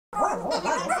Brace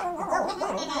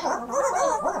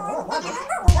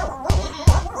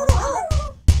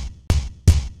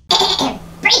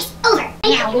over!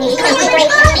 Now, where did everybody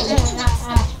go?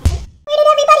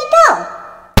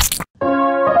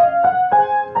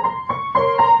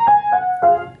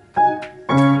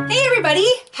 Hey everybody!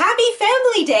 Happy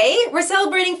Family Day! We're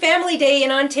celebrating Family Day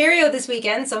in Ontario this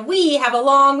weekend, so we have a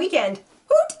long weekend.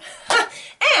 Hoot!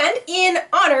 And in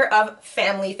honor of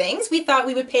family things, we thought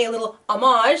we would pay a little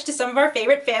homage to some of our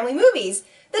favorite family movies.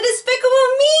 The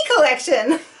Despicable Me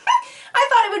collection! I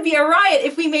thought it would be a riot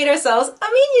if we made ourselves a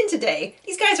Minion today.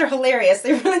 These guys are hilarious.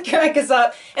 They really crack us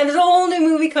up. And there's a whole new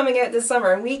movie coming out this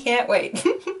summer and we can't wait.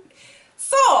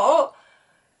 So,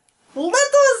 let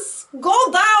us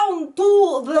go down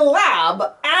to the lab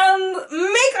and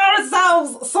make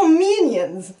ourselves some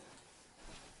minions.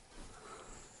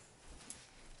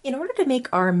 In order to make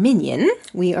our minion,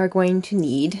 we are going to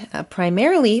need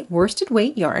primarily worsted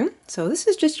weight yarn. So this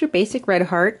is just your basic red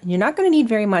heart. You're not going to need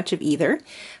very much of either.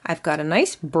 I've got a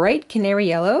nice bright canary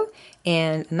yellow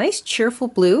and a nice cheerful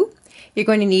blue. You're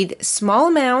going to need small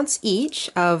amounts each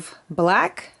of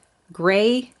black,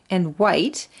 gray, and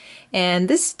white. And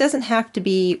this doesn't have to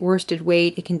be worsted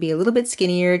weight. It can be a little bit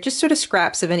skinnier, just sort of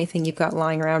scraps of anything you've got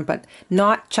lying around, but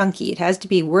not chunky. It has to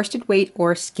be worsted weight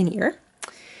or skinnier.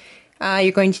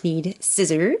 You're going to need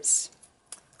scissors,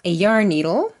 a yarn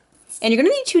needle, and you're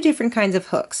going to need two different kinds of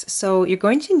hooks. So you're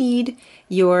going to need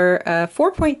your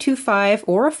 4.25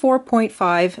 or a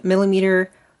 4.5 millimeter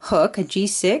hook, a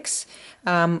G6,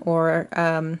 or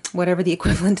whatever the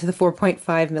equivalent to the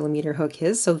 4.5 millimeter hook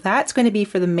is. So that's going to be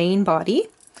for the main body.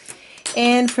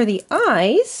 And for the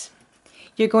eyes,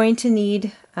 you're going to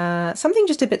need something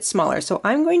just a bit smaller. So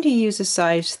I'm going to use a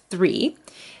size 3.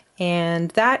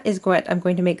 And that is what I'm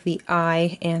going to make the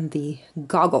eye and the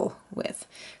goggle with.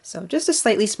 So just a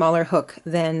slightly smaller hook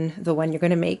than the one you're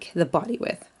going to make the body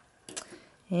with.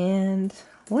 And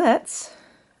let's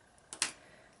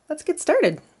get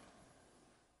started.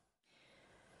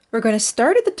 We're going to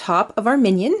start at the top of our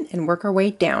minion and work our way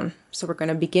down. So we're going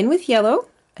to begin with yellow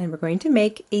and we're going to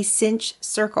make a cinch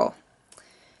circle.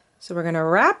 So we're going to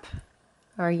wrap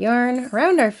our yarn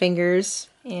around our fingers.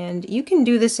 And you can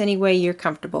do this any way you're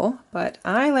comfortable, but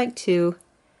I like to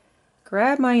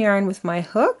grab my yarn with my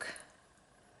hook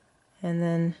and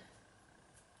then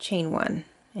chain one.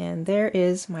 And there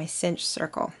is my cinch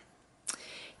circle.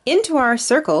 Into our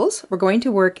circles, we're going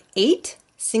to work 8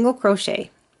 single crochet.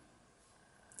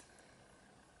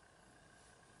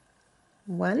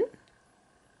 1,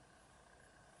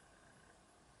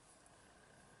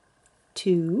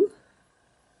 2,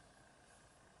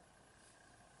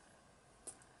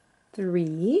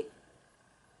 3,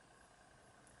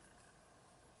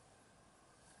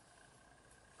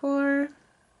 4,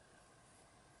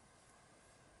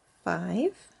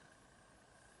 5,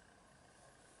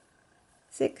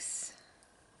 6,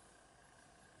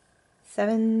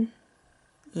 7,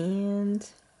 and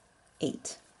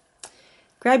 8.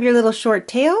 Grab your little short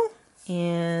tail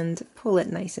and pull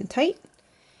it nice and tight,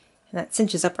 and that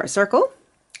cinches up our circle.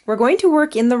 We're going to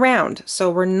work in the round, so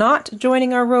we're not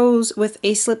joining our rows with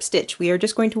a slip stitch. We are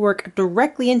just going to work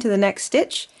directly into the next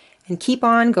stitch and keep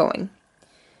on going.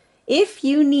 If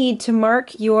you need to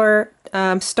mark your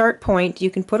start point,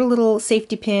 you can put a little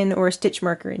safety pin or a stitch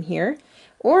marker in here,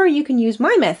 or you can use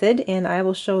my method, and I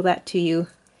will show that to you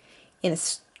in a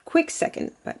quick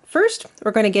second. But first, we're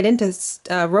going to get into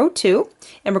row 2,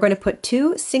 and we're going to put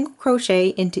 2 single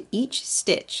crochet into each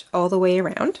stitch all the way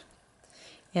around.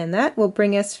 And that will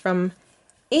bring us from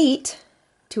 8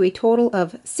 to a total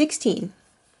of 16.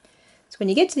 So when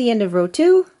you get to the end of row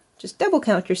 2, just double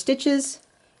count your stitches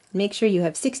and make sure you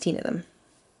have 16 of them.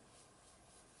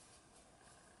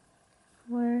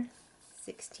 4,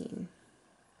 16.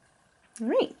 All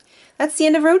right, that's the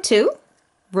end of row 2.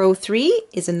 Row 3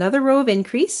 is another row of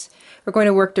increase. We're going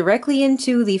to work directly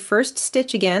into the first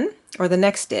stitch again, or the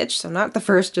next stitch, so not the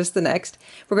first, just the next.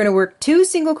 We're going to work 2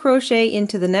 single crochet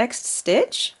into the next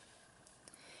stitch,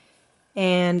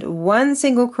 and 1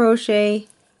 single crochet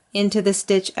into the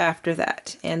stitch after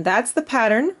that. And that's the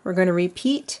pattern. We're going to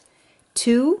repeat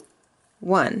 2,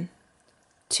 1,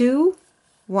 2,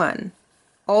 1,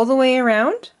 all the way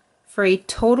around for a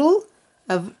total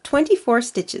of 24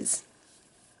 stitches.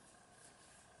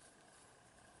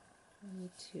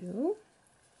 22,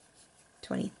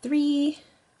 23,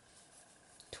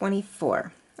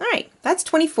 24. All right, that's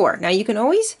 24. Now you can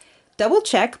always double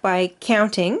check by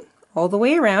counting all the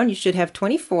way around. You should have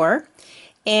 24.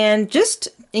 And just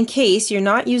in case you're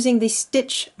not using the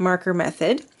stitch marker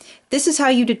method, this is how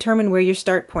you determine where your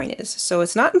start point is. So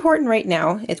it's not important right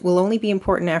now. It will only be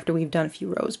important after we've done a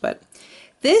few rows. But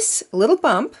this little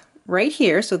bump right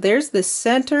here. So there's the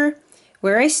center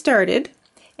where I started,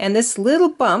 and this little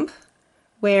bump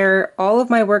where all of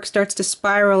my work starts to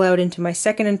spiral out into my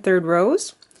second and third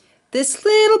rows. This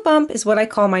little bump is what I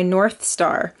call my North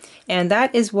Star, and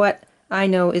that is what I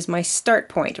know is my start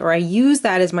point, or I use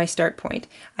that as my start point.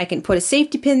 I can put a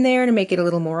safety pin there to make it a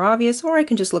little more obvious, or I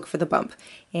can just look for the bump,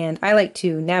 and I like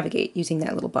to navigate using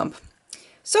that little bump.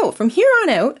 So from here on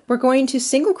out, we're going to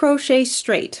single crochet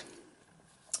straight.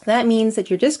 That means that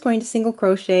you're just going to single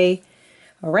crochet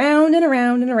around and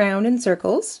around and around in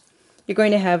circles. You're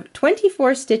going to have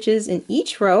 24 stitches in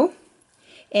each row,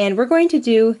 and we're going to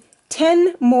do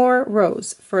 10 more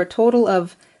rows for a total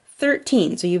of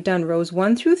 13. So you've done rows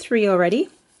 1 through 3 already,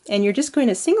 and you're just going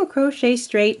to single crochet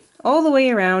straight all the way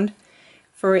around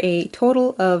for a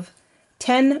total of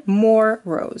 10 more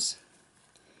rows.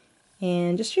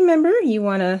 And just remember, you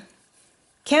want to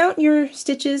count your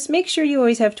stitches, make sure you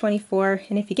always have 24,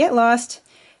 and if you get lost,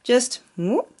 just,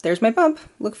 there's my bump,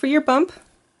 look for your bump,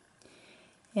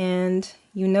 and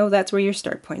you know that's where your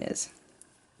start point is.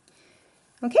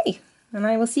 Okay, and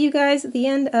I will see you guys at the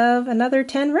end of another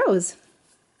 10 rows.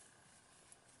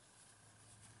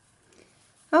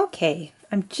 Okay,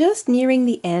 I'm just nearing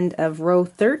the end of row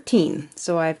 13,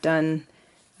 so I've done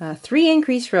 3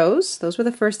 increase rows, those were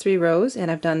the first 3 rows,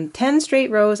 and I've done 10 straight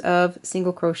rows of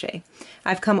single crochet.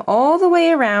 I've come all the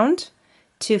way around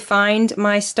to find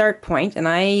my start point, and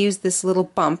I use this little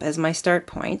bump as my start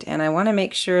point, and I want to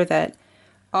make sure that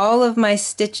all of my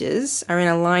stitches are in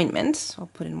alignment, so I'll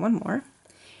put in one more,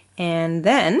 and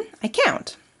then I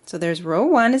count. So there's row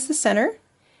 1 is the center,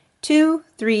 2,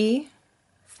 3,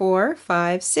 4,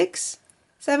 5, 6,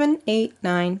 7, 8,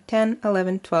 9, 10,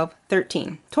 11, 12,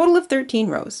 13. Total of 13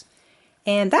 rows.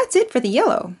 And that's it for the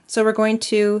yellow. So we're going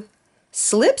to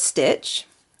slip stitch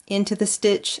into the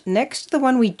stitch next to the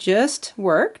one we just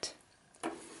worked.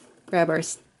 Grab our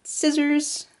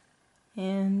scissors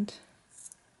and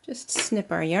just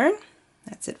snip our yarn.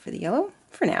 That's it for the yellow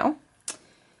for now.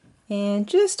 And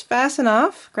just fasten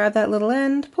off, grab that little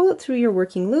end, pull it through your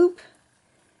working loop,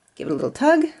 give it a little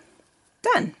tug,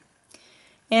 done.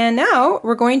 And now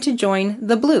we're going to join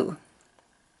the blue.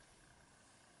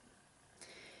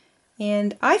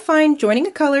 And I find joining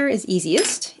a color is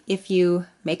easiest if you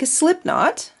make a slip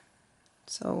knot.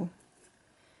 So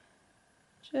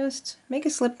just make a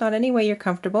slip knot any way you're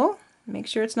comfortable. Make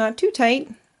sure it's not too tight.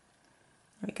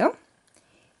 There we go.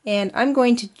 And I'm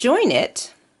going to join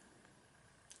it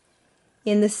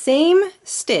in the same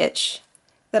stitch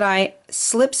that I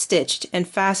slip stitched and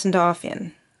fastened off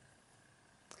in.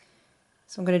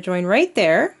 So I'm going to join right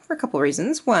there for a couple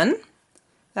reasons. One,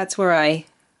 that's where I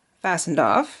fastened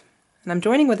off, and I'm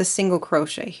joining with a single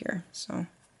crochet here. So there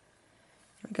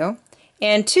we go.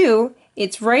 And two,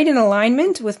 it's right in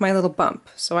alignment with my little bump.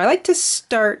 So I like to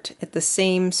start at the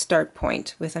same start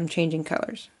point with I'm changing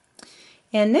colors.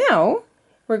 And now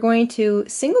we're going to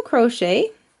single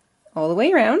crochet all the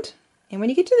way around. And when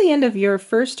you get to the end of your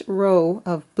first row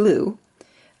of blue,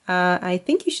 I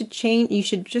think you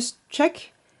should just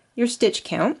check your stitch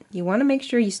count. You want to make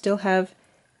sure you still have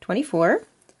 24.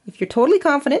 If you're totally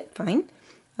confident, fine.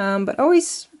 But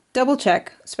always double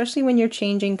check, especially when you're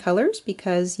changing colors,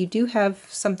 because you do have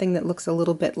something that looks a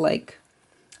little bit like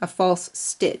a false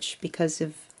stitch because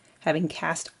of having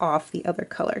cast off the other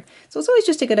color. So it's always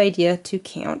just a good idea to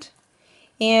count.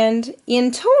 And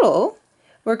in total,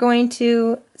 we're going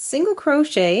to single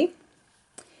crochet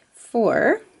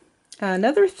for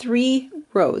another 3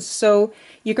 rows. So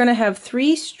you're going to have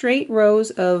 3 straight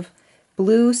rows of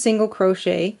blue single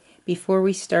crochet before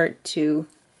we start to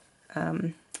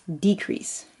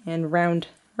decrease and round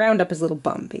up his little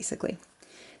bum, basically.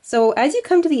 So as you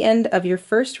come to the end of your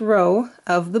first row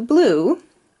of the blue,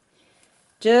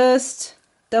 just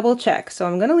double check. So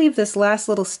I'm going to leave this last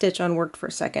little stitch unworked for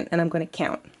a second, and I'm going to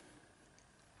count.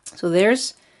 So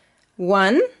there's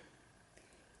 1,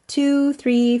 2,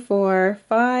 3, 4,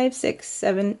 5, 6,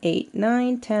 7, 8,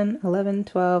 9, 10, 11,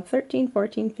 12, 13,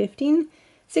 14, 15,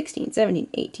 16, 17,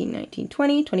 18, 19,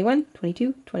 20, 21,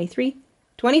 22, 23,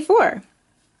 24.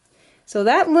 So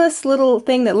that little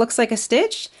thing that looks like a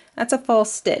stitch, that's a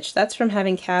false stitch. That's from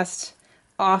having cast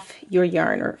off your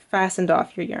yarn or fastened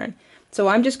off your yarn. So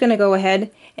I'm just going to go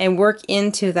ahead and work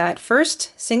into that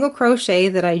first single crochet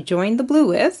that I joined the blue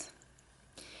with.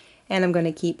 And I'm going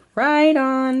to keep right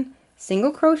on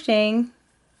single crocheting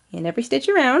in every stitch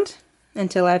around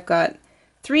until I've got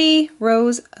 3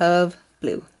 rows of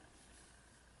blue.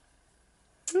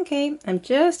 Okay, I'm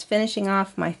just finishing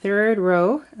off my 3rd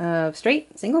row of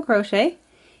straight single crochet,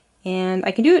 and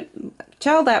I can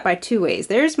tell that by 2 ways.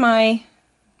 There's my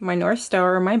North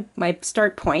Star, or my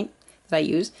start point, that I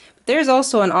use. But there's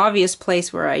also an obvious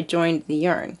place where I joined the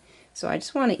yarn. So I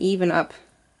just want to even up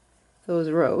those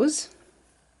rows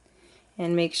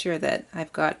and make sure that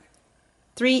I've got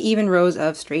 3 even rows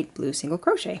of straight blue single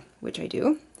crochet, which I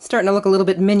do. It's starting to look a little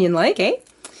bit minion-like, eh?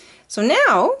 So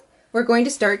now we're going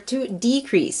to start to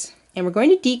decrease, and we're going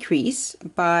to decrease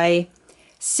by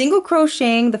single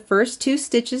crocheting the first 2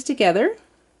 stitches together.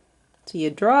 So you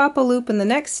draw up a loop in the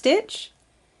next stitch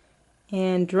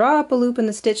and draw up a loop in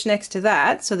the stitch next to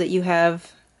that so that you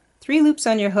have 3 loops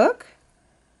on your hook.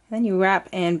 Then you wrap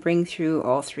and bring through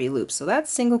all 3 loops. So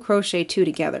that's single crochet 2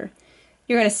 together.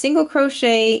 You're going to single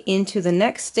crochet into the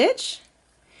next stitch,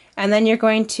 and then you're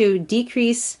going to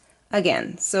decrease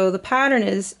again. So the pattern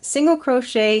is single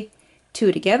crochet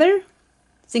 2 together,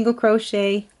 single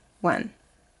crochet 1,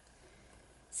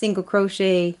 single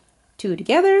crochet 2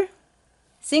 together,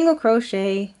 single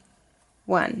crochet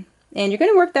 1. And you're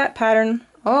going to work that pattern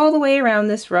all the way around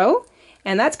this row,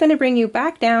 and that's going to bring you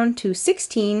back down to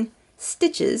 16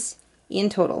 stitches in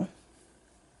total.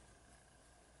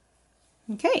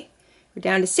 Okay, we're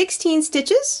down to 16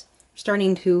 stitches. We're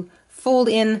starting to fold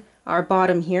in our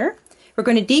bottom here. We're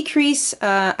going to decrease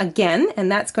again,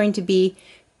 and that's going to be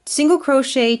single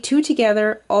crochet 2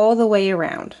 together all the way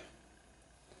around.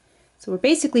 So we're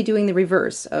basically doing the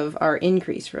reverse of our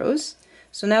increase rows.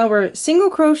 So now we're single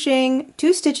crocheting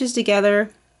 2 stitches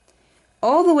together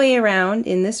all the way around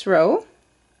in this row,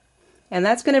 and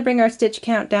that's going to bring our stitch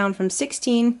count down from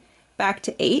 16 back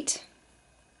to 8.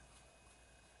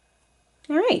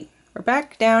 Alright, we're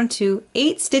back down to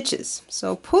 8 stitches.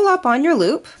 So pull up on your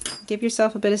loop, give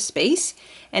yourself a bit of space,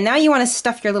 and now you want to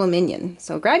stuff your little minion.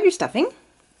 So grab your stuffing,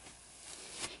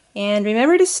 and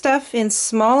remember to stuff in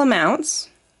small amounts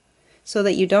so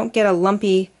that you don't get a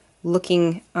lumpy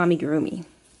looking amigurumi.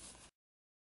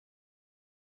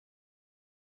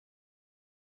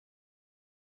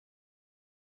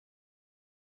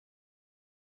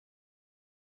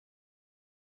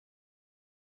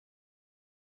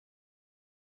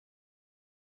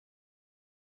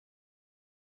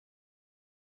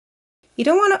 You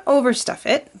don't want to overstuff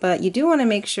it, but you do want to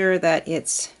make sure that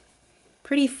it's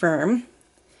pretty firm,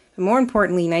 but more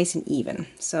importantly nice and even.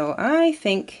 So I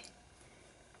think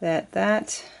that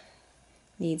that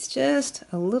needs just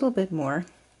a little bit more.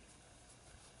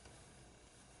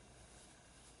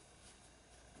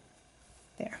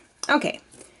 There. Okay,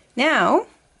 now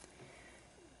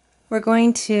we're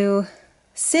going to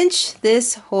cinch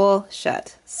this hole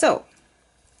shut. So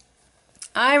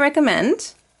I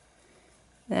recommend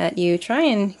that you try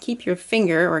and keep your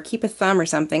finger or keep a thumb or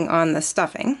something on the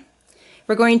stuffing.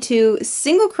 We're going to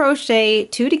single crochet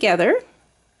 2 together,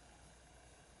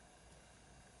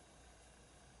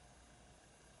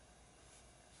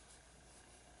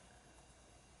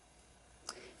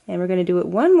 and we're going to do it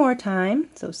one more time.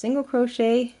 So single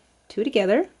crochet 2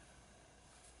 together.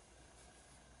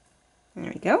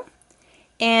 There we go.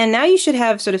 And now you should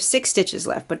have sort of 6 stitches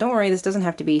left, but don't worry, this doesn't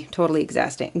have to be totally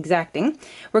exacting.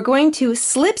 We're going to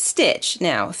slip stitch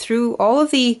now through all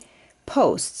of the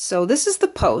posts. So this is the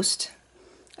post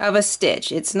of a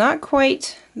stitch. It's not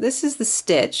quite, this is the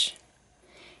stitch,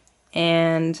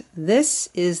 and this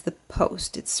is the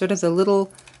post. It's sort of the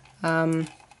little,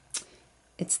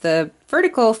 it's the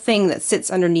vertical thing that sits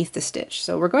underneath the stitch.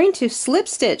 So we're going to slip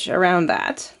stitch around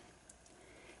that,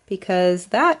 because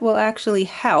that will actually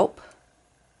help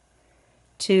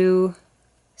to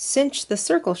cinch the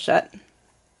circle shut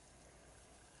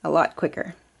a lot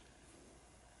quicker.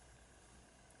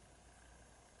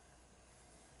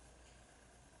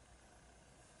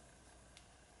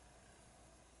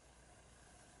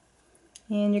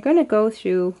 And you're going to go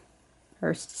through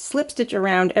or slip stitch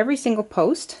around every single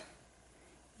post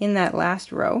in that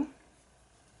last row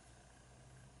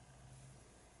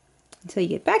until you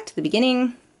get back to the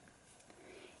beginning.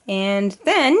 And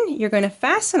then you're going to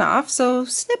fasten off, so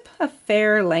snip a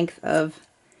fair length of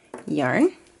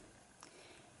yarn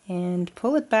and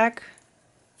pull it back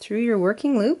through your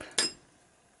working loop.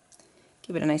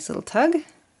 Give it a nice little tug.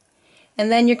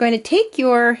 And then you're going to take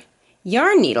your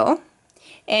yarn needle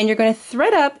and you're going to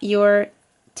thread up your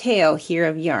tail here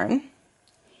of yarn.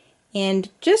 And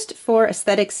just for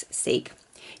aesthetics sake,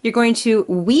 you're going to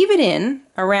weave it in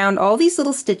around all these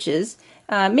little stitches,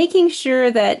 making sure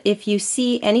that if you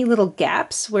see any little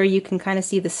gaps where you can kind of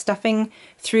see the stuffing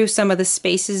through some of the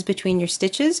spaces between your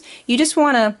stitches, you just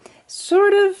want to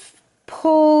sort of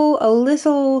pull a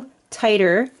little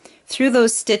tighter through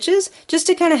those stitches just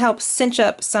to kind of help cinch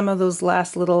up some of those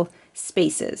last little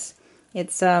spaces.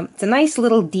 It's a nice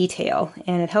little detail,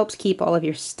 and it helps keep all of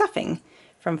your stuffing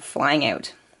from flying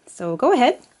out. So go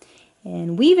ahead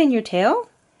and weave in your tail.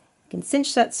 You can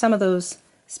cinch some of those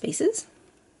spaces,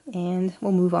 and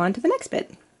we'll move on to the next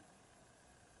bit.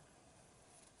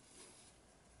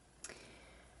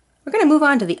 We're going to move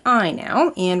on to the eye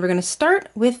now, and we're going to start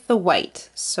with the white.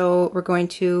 So we're going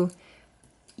to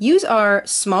use our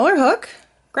smaller hook,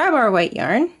 grab our white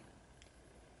yarn,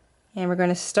 and we're going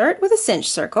to start with a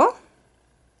cinch circle.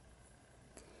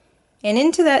 And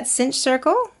into that cinch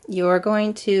circle, you're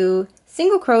going to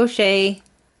single crochet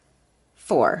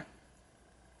 4.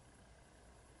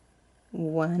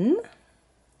 1,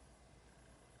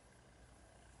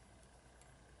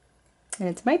 and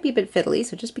it might be a bit fiddly,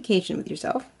 so just be patient with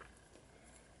yourself.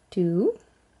 2,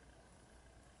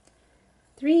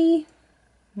 3,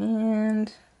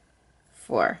 and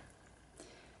 4.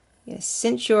 You're going to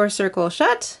cinch your circle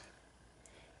shut,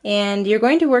 and you're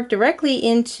going to work directly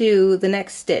into the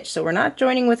next stitch. So we're not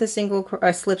joining with a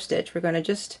slip stitch. We're going to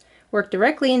just work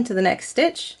directly into the next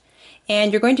stitch,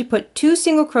 and you're going to put 2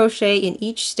 single crochet in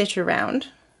each stitch around,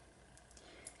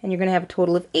 and you're going to have a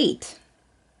total of 8.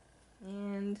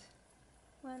 And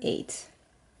 8.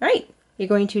 All right, you're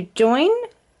going to join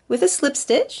with a slip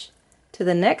stitch to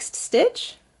the next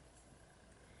stitch,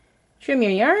 trim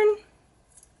your yarn,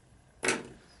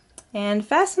 and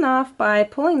fasten off by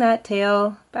pulling that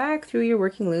tail back through your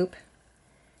working loop.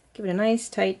 Give it a nice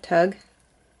tight tug,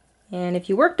 and if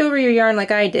you worked over your yarn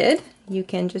like I did, you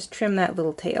can just trim that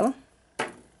little tail.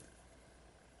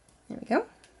 There we go.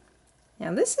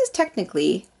 Now this is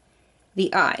technically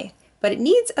the eye, but it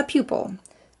needs a pupil.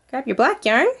 Grab your black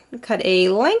yarn and cut a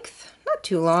length, not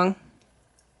too long.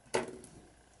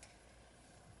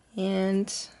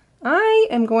 And I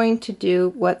am going to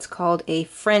do what's called a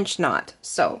French knot.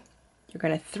 So you're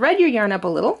going to thread your yarn up a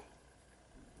little,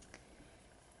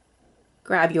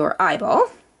 grab your eyeball,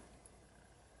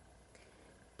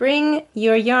 bring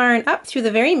your yarn up through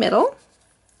the very middle,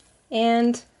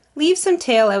 and leave some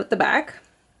tail out the back.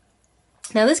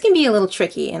 Now this can be a little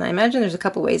tricky, and I imagine there's a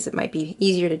couple ways it might be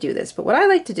easier to do this, but what I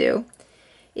like to do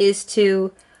is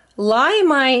to lie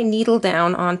my needle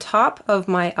down on top of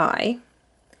my eye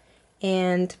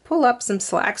and pull up some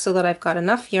slack so that I've got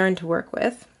enough yarn to work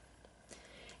with.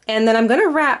 And then I'm going to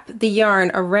wrap the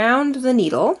yarn around the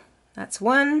needle. That's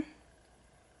 1,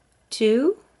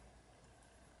 2,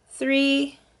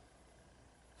 3,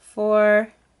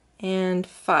 4, and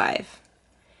 5.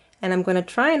 And I'm going to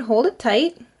try and hold it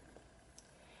tight.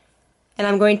 And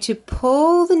I'm going to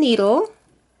pull the needle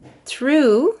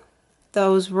through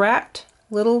those wrapped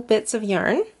little bits of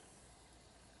yarn.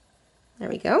 There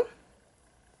we go.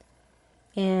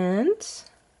 And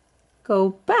go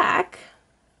back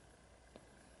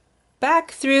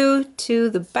through to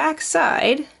the back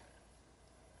side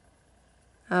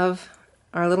of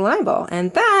our little eyeball.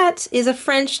 And that is a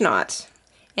French knot.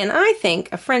 And I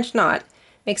think a French knot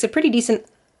makes a pretty decent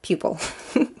pupil.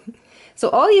 So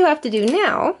all you have to do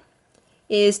now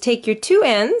is take your 2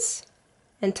 ends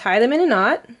and tie them in a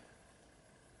knot,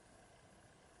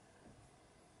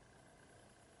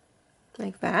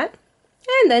 like that,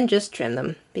 and then just trim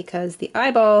them because the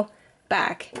eyeball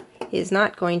back is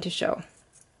not going to show.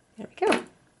 There we go.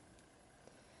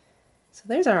 So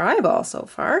there's our eyeball so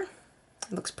far.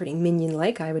 It looks pretty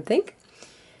minion-like, I would think.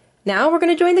 Now we're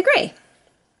going to join the gray.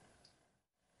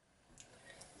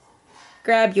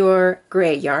 Grab your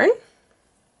gray yarn,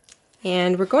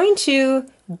 and we're going to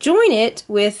join it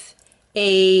with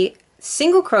a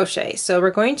single crochet. So we're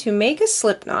going to make a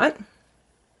slip knot,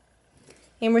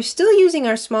 and we're still using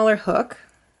our smaller hook.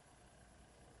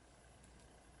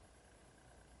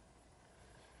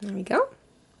 There we go.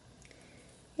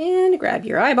 And grab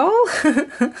your eyeball,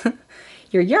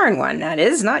 your yarn one that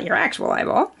is, not your actual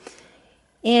eyeball.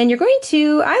 And you're going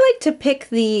to, I like to pick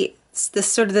the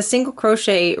sort of the single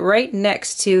crochet right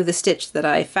next to the stitch that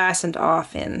I fastened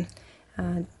off in,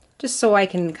 just so I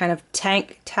can kind of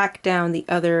tack down the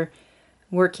other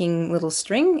working little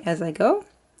string as I go.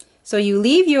 So you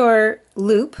leave your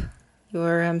loop,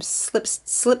 your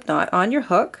slip knot on your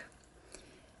hook,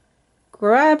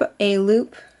 grab a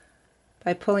loop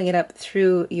by pulling it up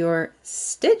through your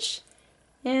stitch,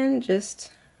 and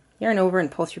just yarn over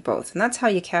and pull through both. And that's how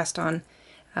you cast on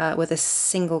with a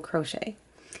single crochet.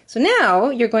 So now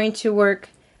you're going to work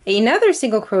another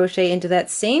single crochet into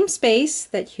that same space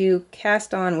that you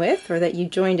cast on with, or that you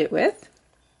joined it with.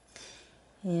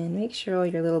 And make sure all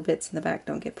your little bits in the back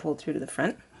don't get pulled through to the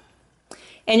front.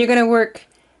 And you're going to work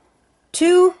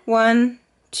 2, 1,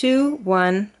 2,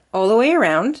 1 all the way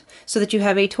around so that you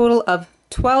have a total of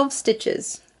 12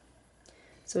 stitches.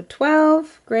 So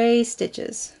 12 gray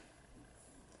stitches.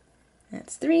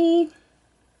 That's 3,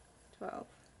 12.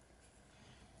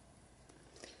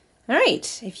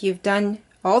 Alright, if you've done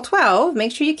all 12.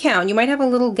 Make sure you count. You might have a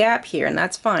little gap here, and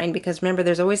that's fine, because remember,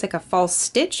 there's always like a false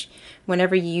stitch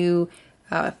whenever you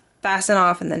fasten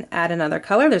off and then add another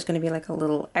color. There's going to be like a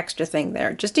little extra thing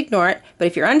there. Just ignore it. But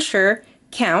if you're unsure,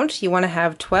 count. You want to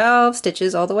have 12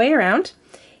 stitches all the way around.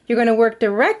 You're going to work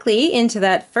directly into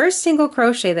that first single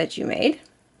crochet that you made.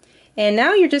 And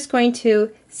now you're just going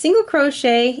to single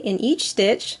crochet in each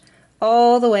stitch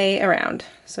all the way around.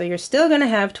 So you're still going to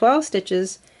have 12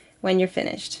 stitches when you're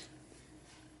finished.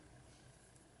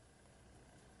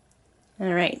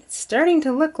 Alright, it's starting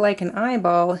to look like an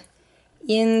eyeball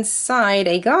inside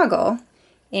a goggle,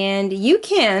 and you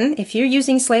can, if you're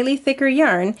using slightly thicker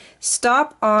yarn,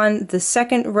 stop on the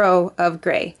second row of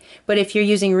gray. But if you're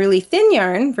using really thin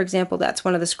yarn, for example, that's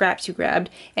one of the scraps you grabbed,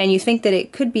 and you think that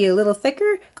it could be a little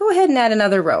thicker, go ahead and add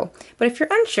another row. But if you're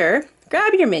unsure,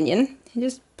 grab your minion and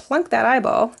just plunk that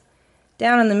eyeball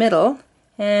down in the middle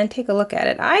and take a look at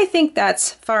it. I think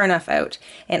that's far enough out,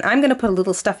 and I'm going to put a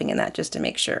little stuffing in that just to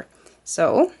make sure.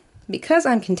 So, because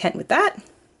I'm content with that,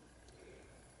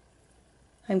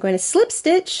 I'm going to slip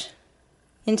stitch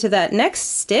into that next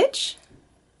stitch,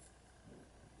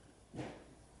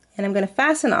 and I'm going to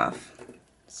fasten off.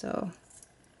 So,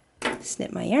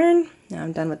 snip my yarn. Now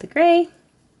I'm done with the gray.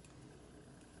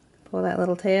 Pull that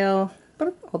little tail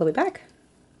all the way back.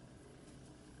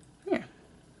 There.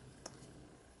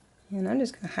 And I'm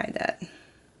just going to hide that.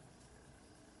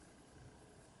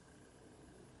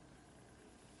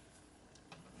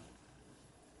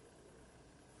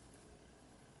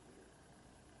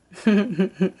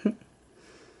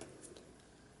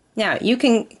 Now you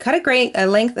can cut a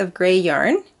length of gray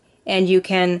yarn, and you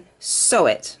can sew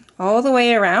it all the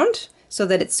way around so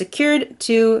that it's secured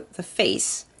to the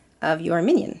face of your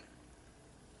minion.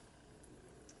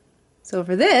 So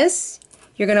for this,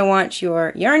 you're going to want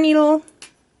your yarn needle.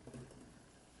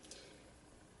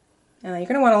 You're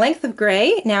going to want a length of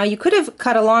gray. Now you could have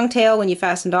cut a long tail when you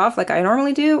fastened off like I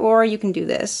normally do, or you can do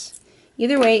this.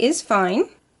 Either way is fine.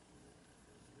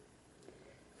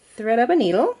 Thread up a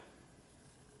needle,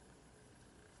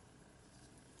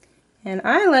 and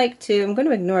I like to, I'm going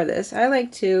to ignore this, I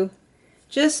like to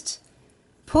just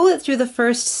pull it through the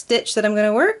first stitch that I'm going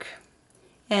to work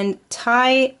and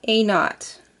tie a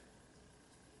knot.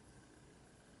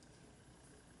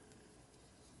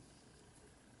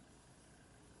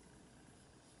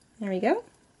 There we go.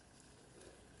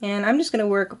 And I'm just going to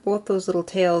work both those little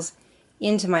tails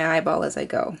into my eyeball as I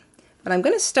go. But I'm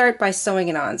going to start by sewing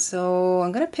it on. So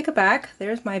I'm going to pick a back.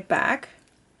 There's my back.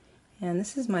 And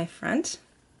this is my front.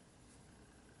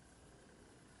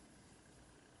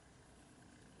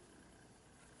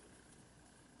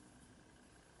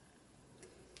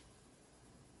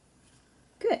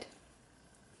 Good.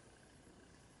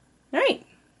 Alright.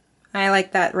 I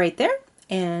like that right there.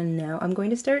 And now I'm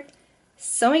going to start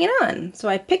sewing it on. So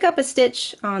I pick up a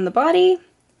stitch on the body,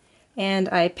 and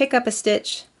I pick up a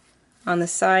stitch on the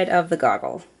side of the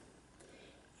goggle,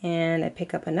 and I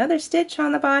pick up another stitch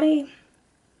on the body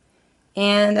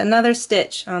and another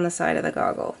stitch on the side of the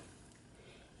goggle,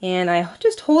 and I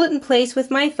just hold it in place with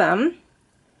my thumb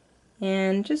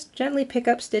and just gently pick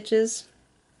up stitches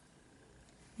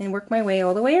and work my way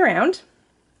all the way around.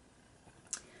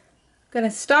 I'm going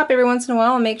to stop every once in a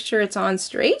while and make sure it's on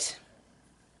straight.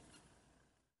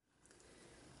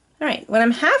 Alright, when I'm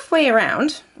halfway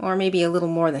around, or maybe a little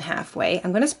more than halfway,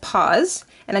 I'm going to pause,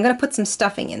 and I'm going to put some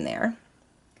stuffing in there.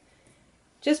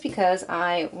 Just because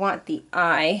I want the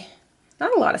eye,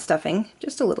 not a lot of stuffing,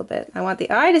 just a little bit. I want the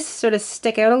eye to sort of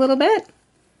stick out a little bit.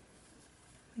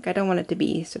 Like, I don't want it to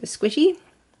be sort of squishy.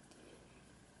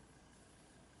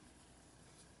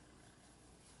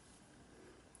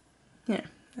 Yeah,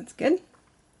 that's good.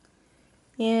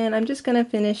 And I'm just going to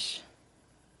finish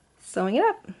sewing it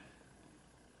up.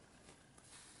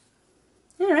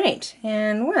 Alright,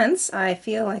 and once I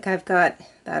feel like I've got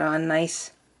that on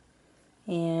nice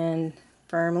and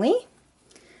firmly,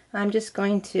 I'm just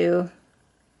going to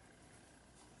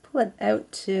pull it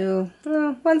out to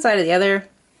one side or the other,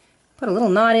 put a little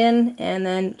knot in, and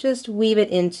then just weave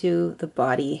it into the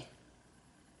body.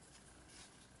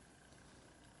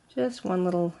 Just one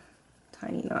little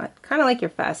tiny knot, kind of like you're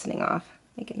fastening off.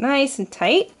 Make it nice and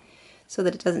tight so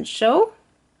that it doesn't show,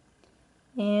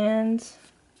 and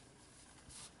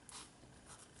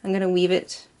I'm going to weave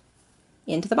it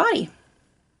into the body.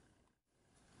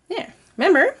 There.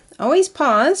 Remember, always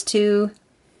pause to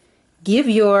give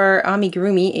your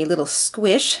amigurumi a little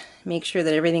squish. Make sure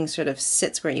that everything sort of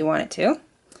sits where you want it to.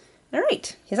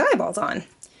 Alright, his eyeball's on.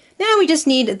 Now we just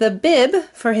need the bib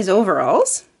for his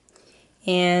overalls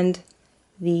and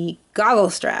the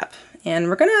goggle strap. And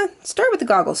we're going to start with the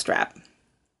goggle strap.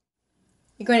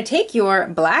 You're going to take your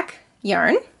black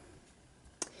yarn.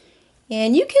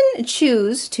 And you can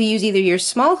choose to use either your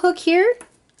small hook here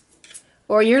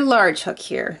or your large hook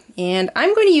here. And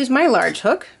I'm going to use my large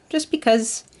hook just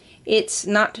because it's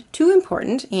not too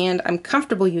important and I'm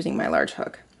comfortable using my large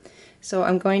hook. So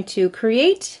I'm going to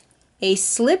create a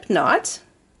slip knot.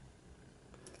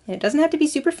 And it doesn't have to be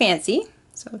super fancy,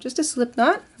 so just a slip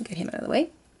knot. I'll get him out of the way.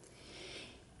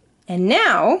 And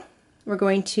now we're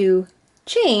going to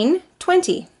chain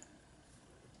 20.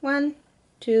 1,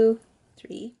 2,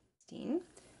 3, 16,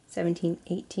 17,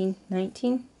 18,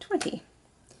 19, 20.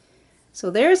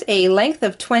 So there's a length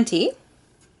of 20.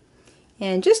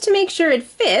 And just to make sure it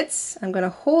fits, I'm going to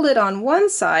hold it on one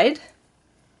side.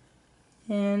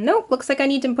 And nope, looks like I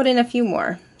need to put in a few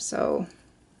more. So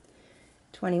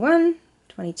 21,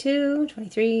 22,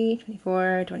 23,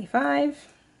 24,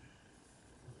 25.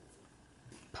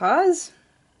 Pause.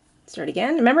 Start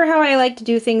again. Remember how I like to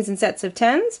do things in sets of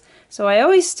 10s? So I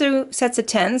always do sets of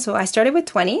 10. So I started with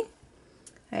 20.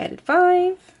 I added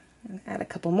 5. Add a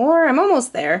couple more. I'm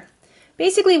almost there.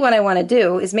 Basically what I want to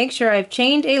do is make sure I've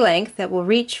chained a length that will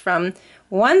reach from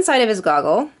one side of his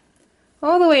goggle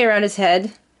all the way around his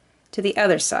head to the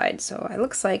other side. So it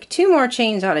looks like 2 more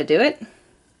chains ought to do it.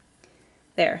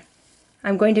 There.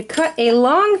 I'm going to cut a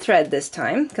long thread this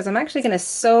time because I'm actually going to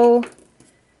sew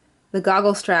the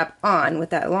goggle strap on with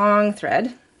that long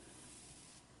thread.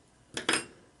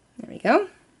 There we go.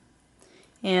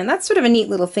 And that's sort of a neat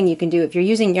little thing you can do. If you're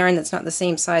using yarn that's not the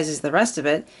same size as the rest of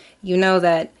it, you know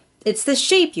that it's the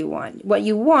shape you want. What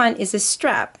you want is a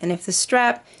strap, and if the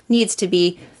strap needs to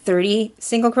be 30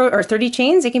 single crochet or 30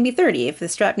 chains, it can be 30. If the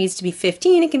strap needs to be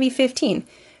 15, it can be 15.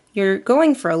 You're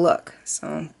going for a look.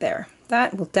 So there,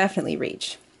 that will definitely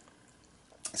reach.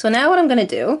 So now what I'm going to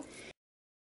do,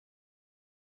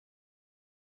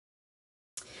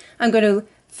 I'm going to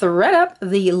thread up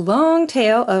the long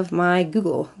tail of my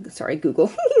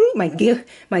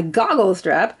my goggle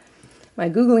strap, my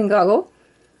googling goggle.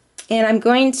 And I'm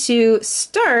going to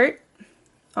start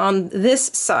on this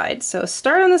side. So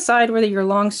start on the side where your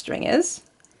long string is.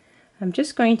 I'm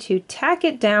just going to tack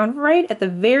it down right at the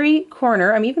very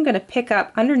corner. I'm even going to pick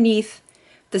up underneath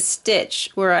the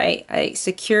stitch where I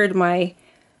secured my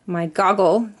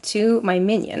goggle to my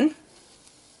minion.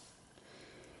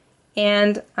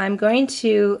 And I'm going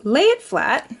to lay it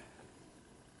flat,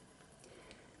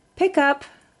 pick up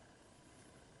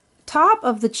top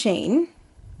of the chain,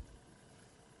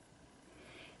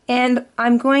 and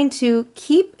I'm going to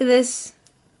keep this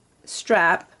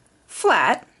strap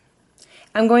flat.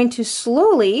 I'm going to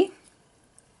slowly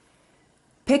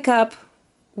pick up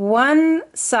one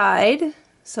side,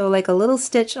 so like a little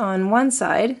stitch on one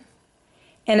side,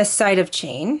 and a side of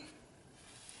chain.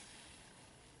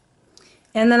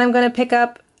 And then I'm going to pick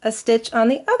up a stitch on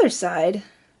the other side,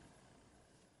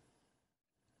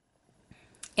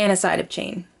 and a side of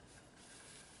chain.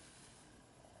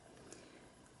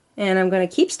 And I'm going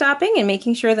to keep stopping and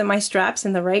making sure that my strap's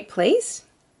in the right place.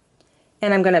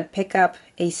 And I'm going to pick up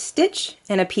a stitch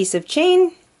and a piece of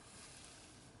chain,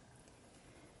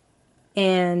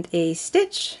 and a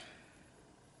stitch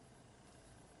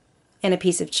and a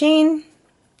piece of chain.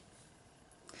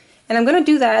 And I'm going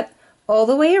to do that all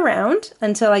the way around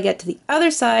until I get to the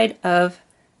other side of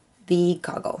the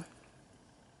goggle.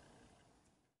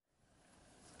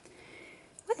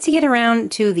 Once you get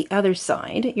around to the other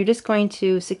side, you're just going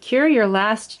to secure your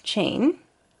last chain.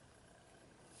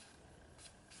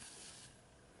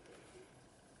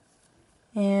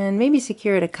 And maybe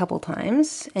secure it a couple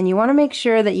times. And you want to make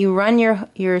sure that you run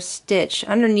your stitch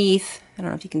underneath, I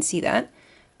don't know if you can see that,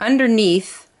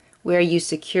 underneath where you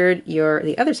secured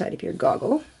the other side of your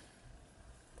goggle.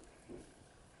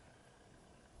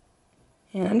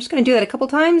 And I'm just going to do that a couple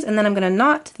times, and then I'm going to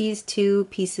knot these two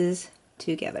pieces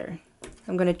together.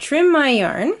 I'm going to trim my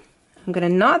yarn. I'm going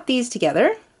to knot these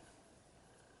together.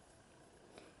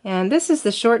 And this is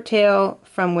the short tail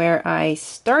from where I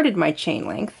started my chain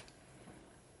length.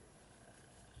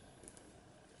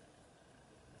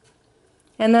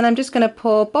 And then I'm just going to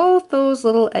pull both those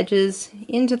little edges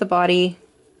into the body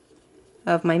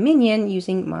of my minion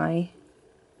using my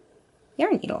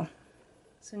yarn needle.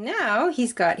 So now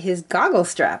he's got his goggle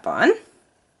strap on.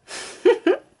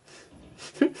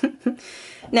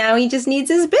 Now he just needs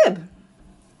his bib.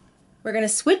 We're going to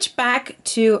switch back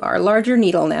to our larger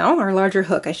needle now, our larger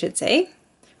hook I should say.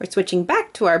 We're switching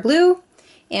back to our blue,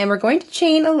 and we're going to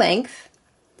chain a length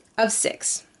of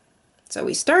 6. So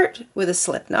we start with a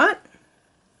slip knot.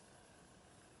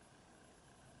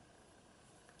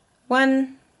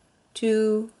 1,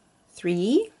 2,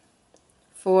 3,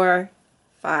 4,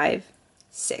 5,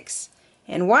 6.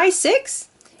 And why 6?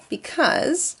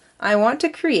 Because I want to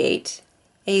create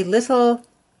a little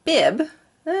bib.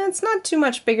 It's not too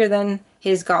much bigger than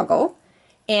his goggle,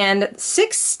 and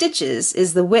 6 stitches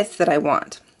is the width that I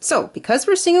want. So because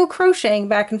we're single crocheting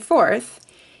back and forth,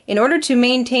 in order to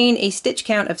maintain a stitch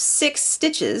count of 6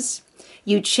 stitches,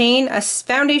 you chain a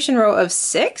foundation row of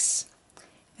 6,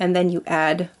 and then you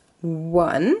add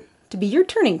 1 to be your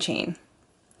turning chain.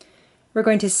 We're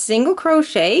going to single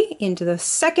crochet into the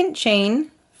second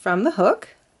chain from the hook,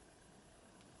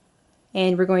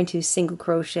 and we're going to single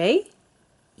crochet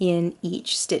in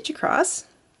each stitch across.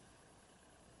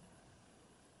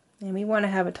 And we want to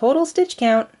have a total stitch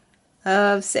count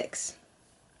of 6.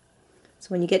 So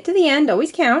when you get to the end,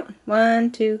 always count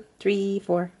 1, 2, 3,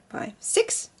 4, 5,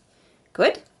 6.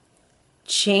 Good.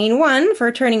 Chain 1 for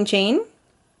a turning chain.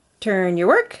 Turn your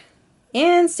work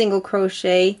and single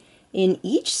crochet in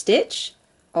each stitch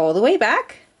all the way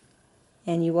back,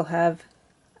 and you will have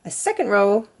a second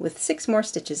row with 6 more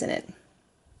stitches in it.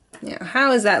 Now,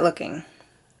 how is that looking?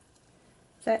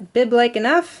 Is that bib-like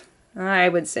enough? I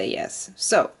would say yes.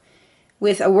 So,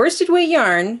 with a worsted weight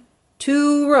yarn,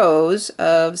 2 rows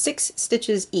of 6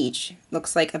 stitches each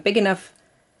looks like a big enough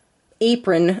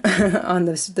apron on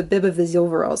the bib of these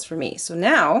overalls for me. So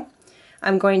now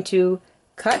I'm going to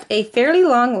cut a fairly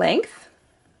long length,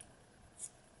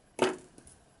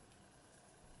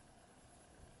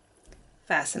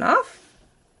 fasten off,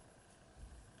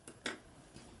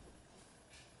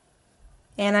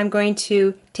 and I'm going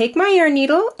to take my yarn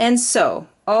needle and sew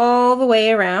all the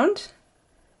way around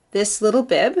this little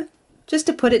bib just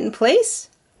to put it in place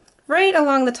right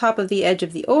along the top of the edge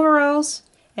of the overalls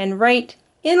and right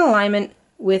in alignment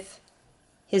with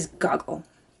his goggle.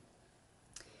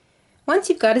 Once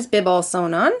you've got his bib all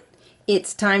sewn on,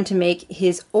 it's time to make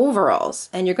his overalls,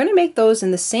 and you're going to make those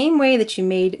in the same way that you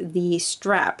made the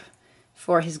strap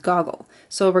for his goggle.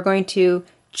 So we're going to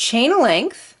chain a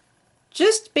length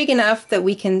just big enough that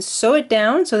we can sew it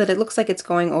down so that it looks like it's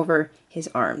going over his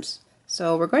arms.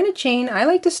 So we're going to chain, I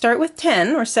like to start with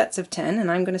 10 or sets of 10, and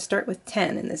I'm going to start with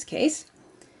 10 in this case.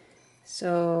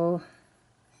 So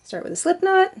start with a slip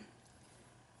knot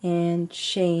and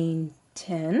chain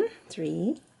 10,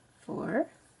 3, 4,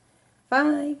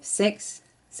 5, 6,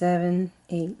 7,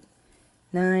 8,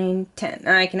 9, 10.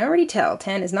 Now I can already tell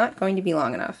 10 is not going to be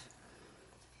long enough.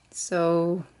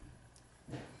 So,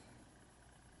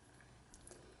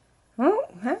 well,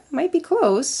 that might be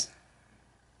close.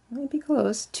 Might be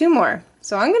close. 2 more.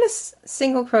 So I'm going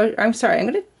to I'm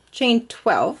going to chain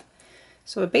 12.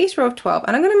 So a base row of 12,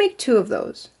 and I'm going to make 2 of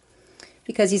those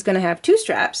because he's going to have 2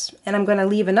 straps, and I'm going to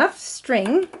leave enough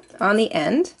string on the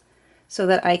end so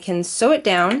that I can sew it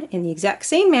down in the exact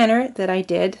same manner that I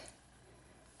did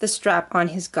the strap on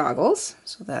his goggles.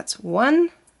 So that's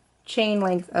 1 chain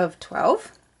length of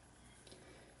 12.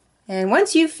 And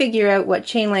once you figure out what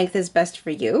chain length is best for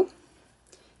you,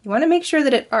 you want to make sure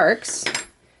that it arcs.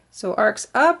 So arcs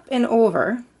up and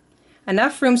over,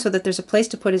 enough room so that there's a place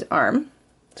to put his arm.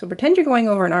 So pretend you're going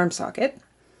over an arm socket.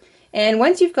 And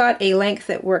once you've got a length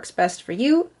that works best for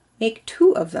you, make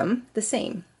 2 of them the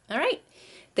same. All right,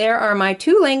 there are my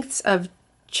 2 lengths of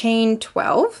chain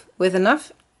 12 with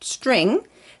enough string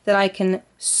that I can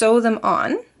sew them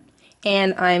on.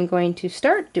 And I'm going to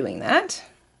start doing that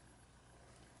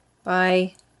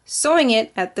by sewing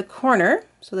it at the corner,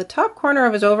 so the top corner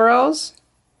of his overalls,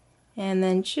 and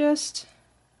then just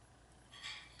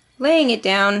laying it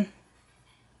down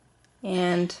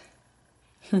and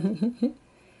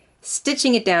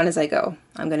stitching it down as I go.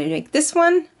 I'm going to make this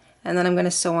one, and then I'm going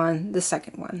to sew on the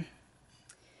second one.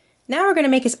 Now we're going to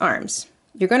make his arms.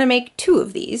 You're going to make 2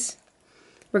 of these.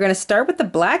 We're going to start with the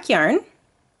black yarn.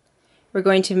 We're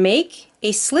going to make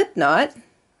a slip knot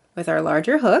with our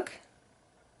larger hook,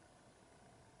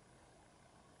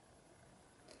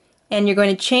 and you're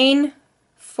going to chain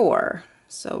 4.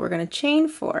 So we're going to chain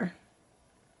 4.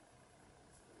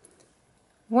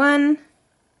 1,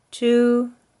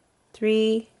 2,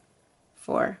 3,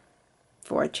 4.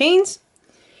 4 chains.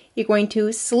 You're going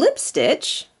to slip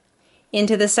stitch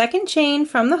into the second chain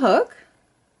from the hook,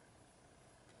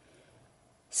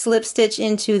 slip stitch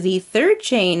into the third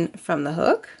chain from the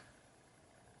hook,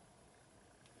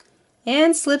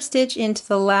 and slip stitch into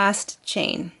the last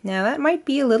chain. Now that might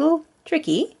be a little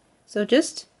tricky, so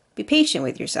just be patient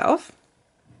with yourself.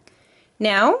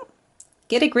 Now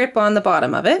get a grip on the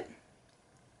bottom of it,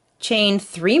 chain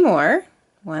 3 more,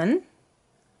 1,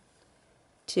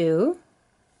 2,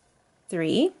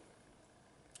 3.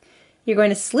 You're going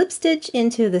to slip stitch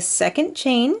into the second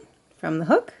chain from the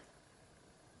hook,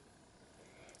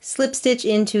 slip stitch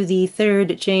into the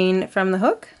third chain from the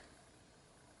hook,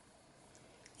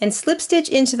 and slip stitch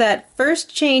into that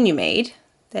first chain you made,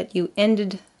 that you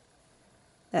ended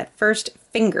that first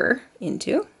finger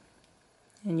into.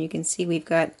 And you can see we've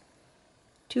got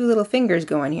 2 little fingers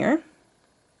going here.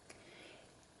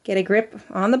 Get a grip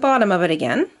on the bottom of it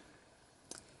again.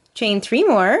 Chain 3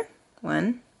 more.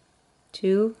 1,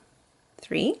 2,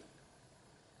 3.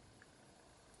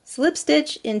 Slip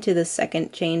stitch into the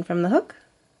second chain from the hook.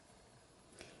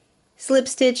 Slip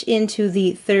stitch into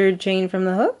the third chain from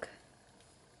the hook.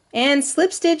 And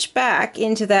slip stitch back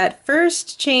into that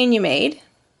first chain you made.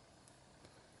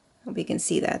 Hope you can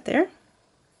see that there.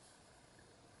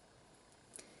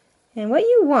 And what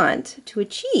you want to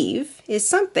achieve is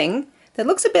something that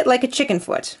looks a bit like a chicken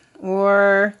foot,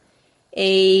 or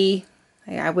I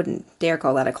wouldn't dare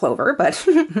call that a clover, but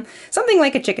something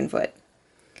like a chicken foot.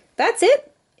 That's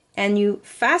it, and you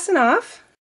fasten off,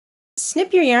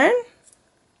 snip your yarn,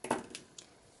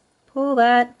 pull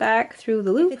that back through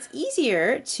the loop. If it's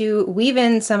easier to weave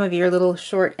in some of your little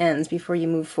short ends before you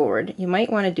move forward, you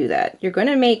might want to do that. You're going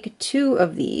to make 2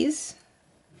 of these.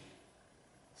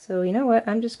 So you know what,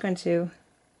 I'm just going to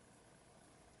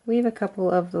weave a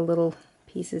couple of the little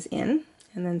pieces in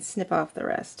and then snip off the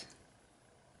rest.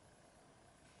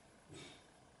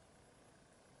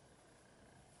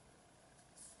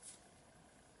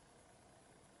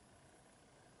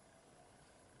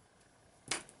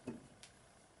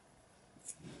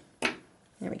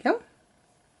 There we go.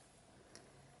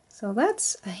 So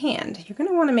that's a hand. You're going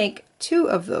to want to make 2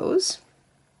 of those.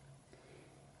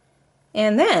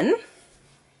 And then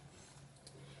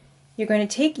you're going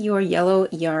to take your yellow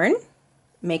yarn,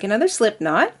 make another slip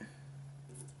knot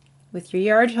with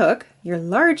your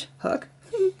large hook,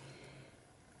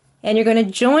 and you're going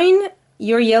to join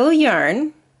your yellow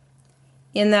yarn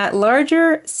in that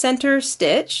larger center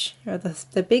stitch, or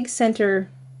the big center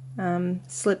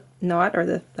slip knot, or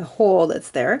the hole that's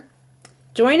there.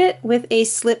 Join it with a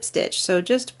slip stitch. So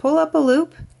just pull up a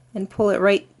loop and pull it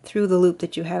right through the loop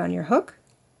that you had on your hook.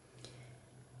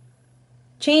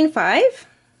 Chain 5.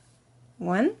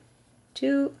 1,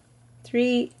 2,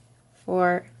 3,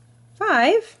 4,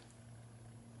 5.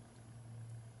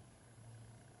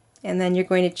 And then you're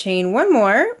going to chain 1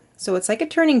 more, so it's like a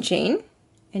turning chain,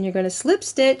 and you're going to slip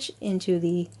stitch into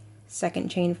the second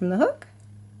chain from the hook,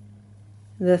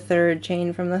 the third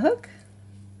chain from the hook,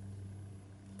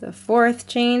 the fourth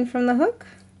chain from the hook,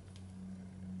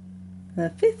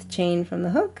 the fifth chain from the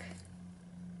hook,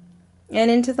 and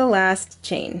into the last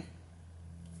chain.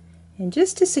 And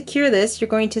just to secure this, you're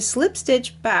going to slip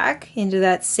stitch back into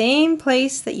that same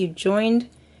place that you joined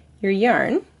your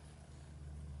yarn.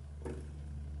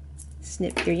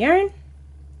 Snip your yarn.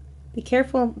 Be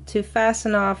careful to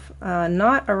fasten off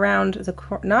not around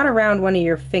one of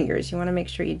your fingers. You want to make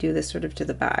sure you do this sort of to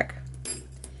the back. And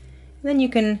then you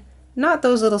can knot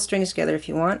those little strings together if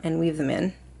you want and weave them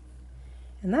in.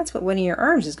 And that's what one of your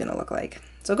arms is going to look like.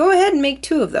 So go ahead and make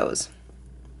 2 of those.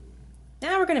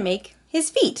 Now we're going to make his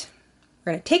feet.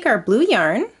 We're going to take our blue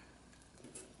yarn,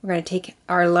 we're going to take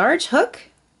our large hook,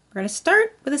 we're going to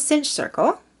start with a cinch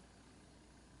circle,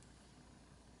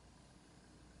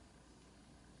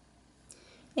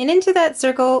 and into that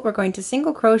circle we're going to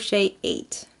single crochet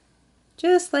 8,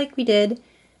 just like we did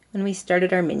when we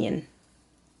started our minion.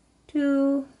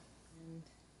 2,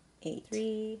 8,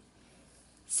 3,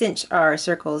 cinch our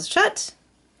circles shut.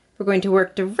 We're going to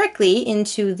work directly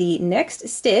into the next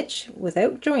stitch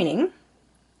without joining.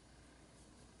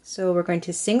 So we're going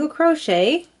to single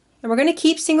crochet, and we're going to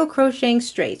keep single crocheting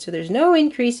straight, so there's no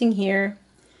increasing here.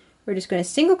 We're just going to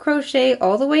single crochet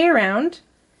all the way around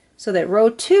so that row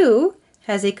 2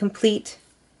 has a complete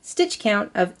stitch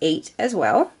count of 8 as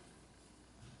well.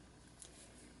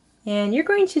 And you're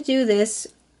going to do this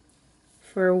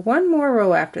for 1 more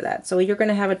row after that. So you're going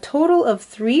to have a total of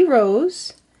 3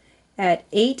 rows at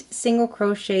 8 single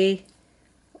crochet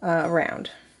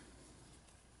around.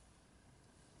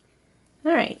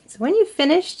 Alright, so when you've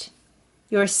finished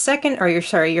your third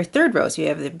row, so you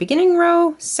have the beginning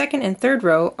row, second and third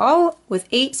row, all with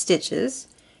 8 stitches,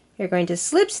 you're going to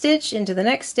slip stitch into the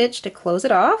next stitch to close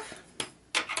it off.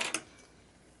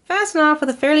 Fasten off with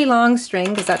a fairly long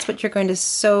string, because that's what you're going to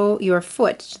sew your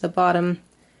foot to the bottom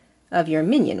of your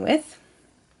minion with.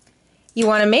 You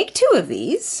want to make 2 of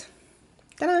these.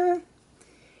 Ta-da!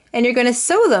 And you're going to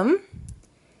sew them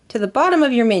to the bottom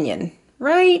of your minion,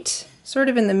 right sort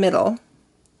of in the middle,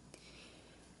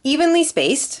 evenly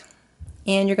spaced,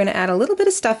 and you're going to add a little bit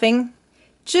of stuffing,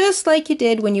 just like you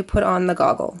did when you put on the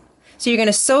goggle. So you're going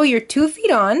to sew your 2 feet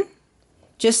on,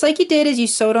 just like you did as you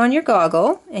sewed on your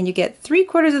goggle, and you get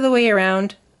 3/4 of the way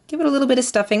around. Give it a little bit of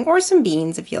stuffing, or some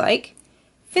beans if you like.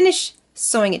 Finish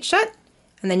sewing it shut,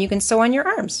 and then you can sew on your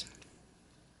arms.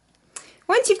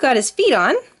 Once you've got his feet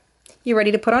on, you're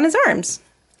ready to put on his arms.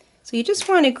 So you just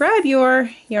want to grab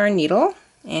your yarn needle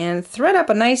and thread up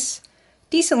a nice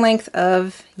decent length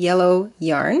of yellow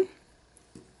yarn.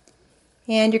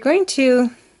 And you're going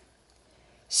to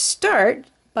start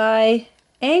by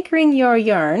anchoring your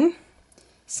yarn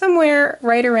somewhere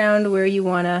right around where you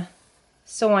want to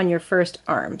sew on your first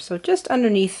arm. So just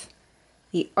underneath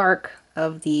the arc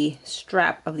of the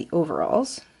strap of the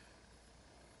overalls.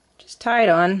 Just tie it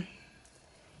on.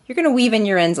 You're going to weave in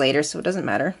your ends later, so it doesn't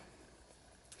matter.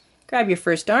 Grab your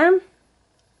first arm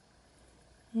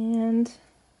and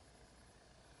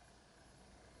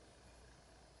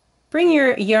bring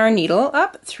your yarn needle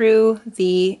up through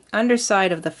the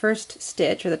underside of the first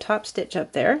stitch, or the top stitch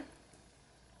up there,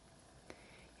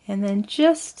 and then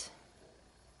just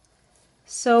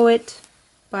sew it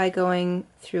by going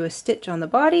through a stitch on the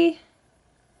body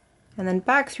and then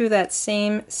back through that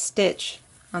same stitch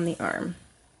on the arm.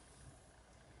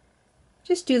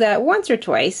 Just do that once or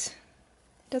twice.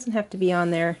 It doesn't have to be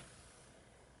on there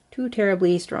too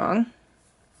terribly strong.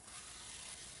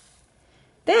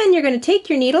 Then you're going to take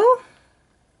your needle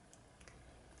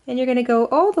and you're going to go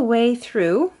all the way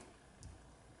through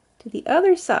to the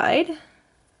other side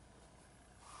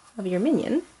of your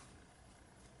minion.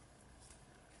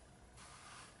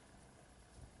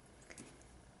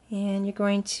 And you're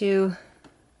going to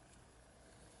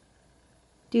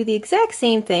do the exact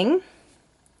same thing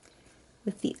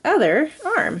with the other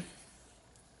arm.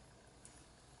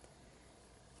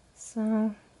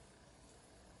 So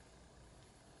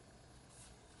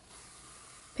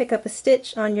pick up a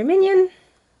stitch on your minion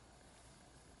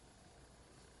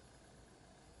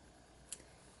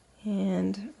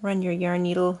and run your yarn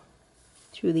needle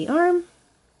through the arm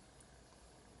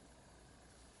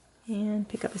and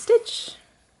pick up a stitch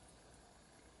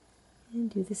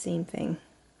and do the same thing.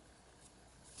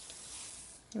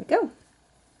 There we go.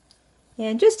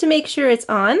 And just to make sure it's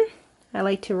on, I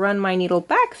like to run my needle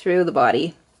back through the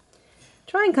body.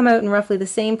 Try and come out in roughly the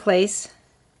same place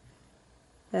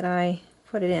that I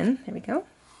put it in. There we go.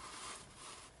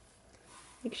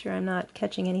 Make sure I'm not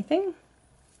catching anything.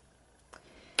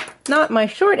 Knot my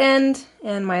short end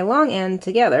and my long end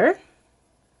together.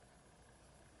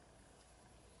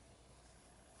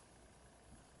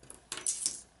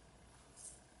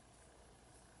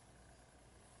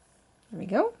 There we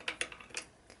go.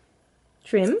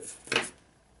 Trim.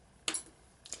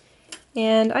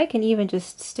 And I can even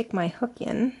just stick my hook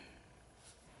in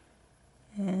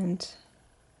and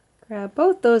grab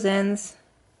both those ends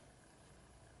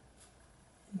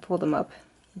and pull them up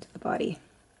into the body.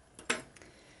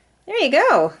 There you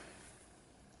go.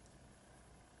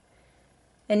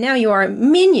 And now your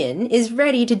minion is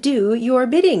ready to do your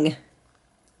bidding. Me,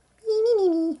 me, me,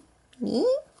 me, me.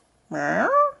 Meow.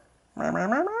 Meow, meow,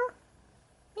 meow, meow.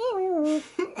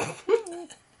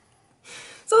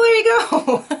 So there you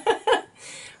go.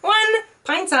 One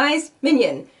pint-sized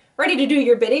minion, ready to do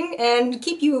your bidding and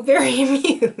keep you very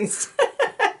amused.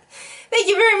 Thank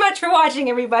you very much for watching,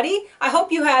 everybody. I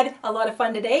hope you had a lot of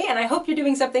fun today, and I hope you're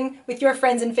doing something with your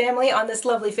friends and family on this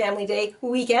lovely Family Day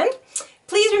weekend.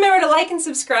 Please remember to like and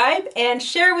subscribe and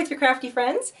share with your crafty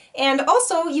friends. And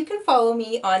also, you can follow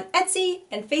me on Etsy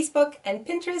and Facebook and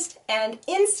Pinterest and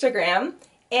Instagram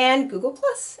and Google+.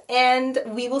 And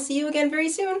we will see you again very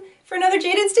soon for another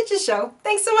Jayda InStitches show.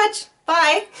 Thanks so much.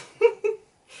 Bye.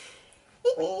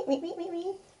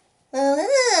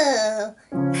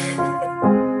 Oh.